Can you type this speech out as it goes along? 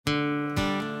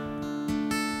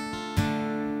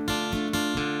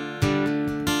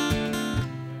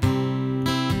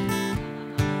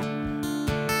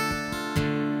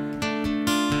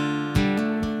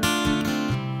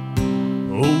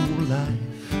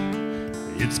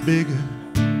It's bigger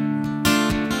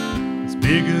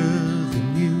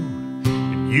than you,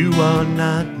 and you are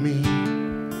not me.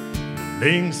 The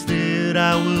lengths that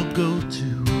I will go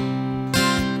to,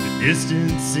 the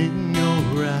distance in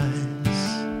your eyes.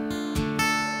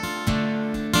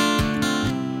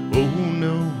 Oh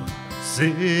no,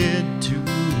 said too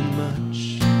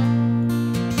much,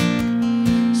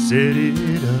 set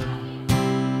it up.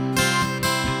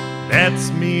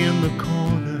 That's me in the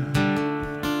corner,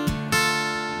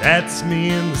 that's me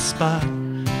in the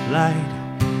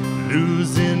spotlight,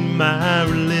 losing my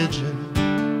religion,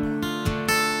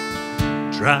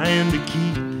 trying to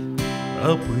keep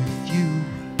up with you,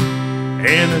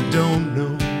 and I don't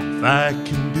know if I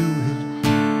can do it.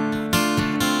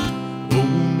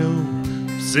 Oh no,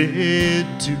 I've said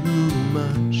too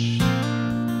much,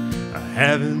 I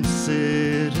haven't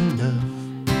said enough.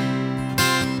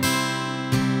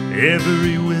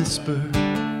 Every whisper,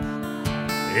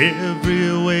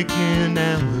 every waking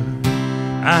hour,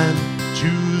 I'm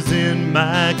choosing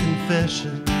my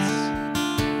confessions,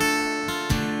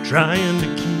 trying to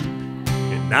keep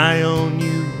an eye on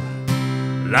you,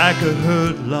 like a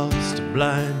hurt, lost,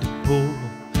 blinded poor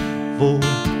for.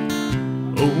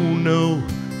 Oh no,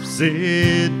 I've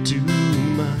said too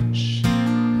much, I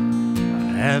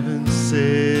haven't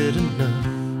said enough.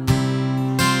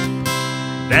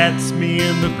 That's me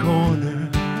in the corner,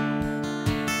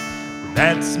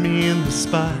 that's me in the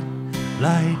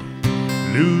spotlight,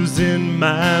 losing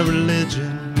my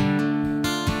religion,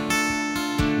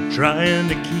 trying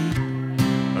to keep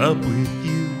up with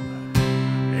you,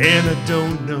 and I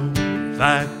don't know if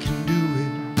I can do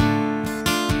it.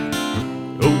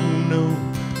 Oh no,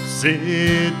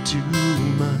 said too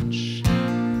much,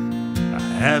 I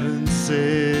haven't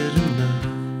said enough.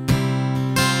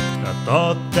 I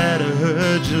thought that I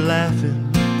heard you laughing,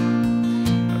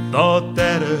 I thought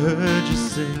that I heard you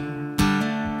sing.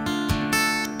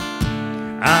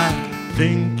 I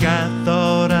think I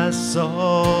thought I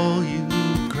saw you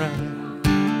cry.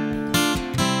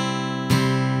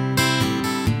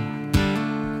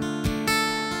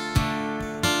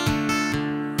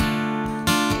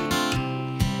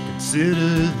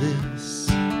 Consider this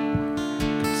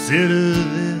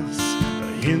a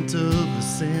hint of the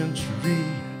century.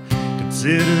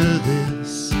 Consider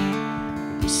this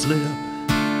the slip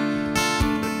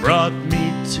that brought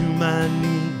me to my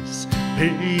knees.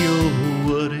 Hey, oh,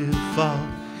 what if all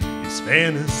these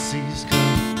fantasies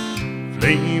come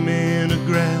flaming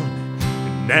aground,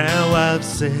 and now I've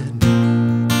said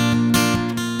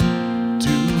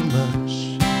too much.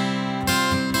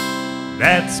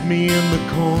 That's me in the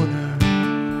corner,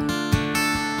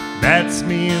 that's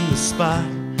me in the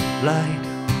spotlight,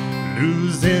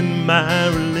 losing my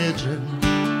religion,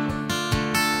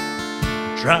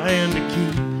 trying to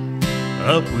keep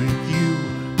up with you,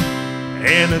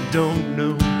 and I don't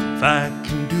know if I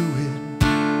can do it.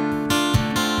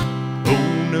 Oh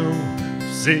no,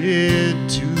 I've said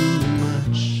too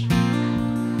much,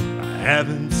 I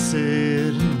haven't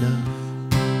said enough.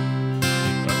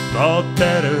 I thought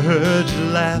that I heard you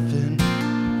laughing,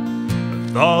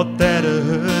 I thought that I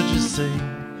heard you sing.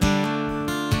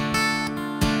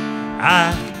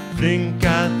 I think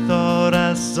I thought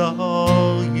I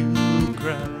saw you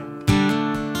cry,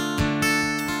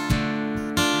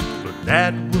 but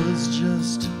that was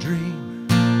just a dream.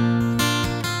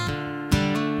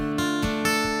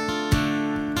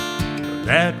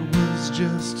 That was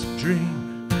just a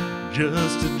dream,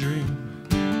 just a dream,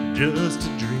 just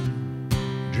a dream.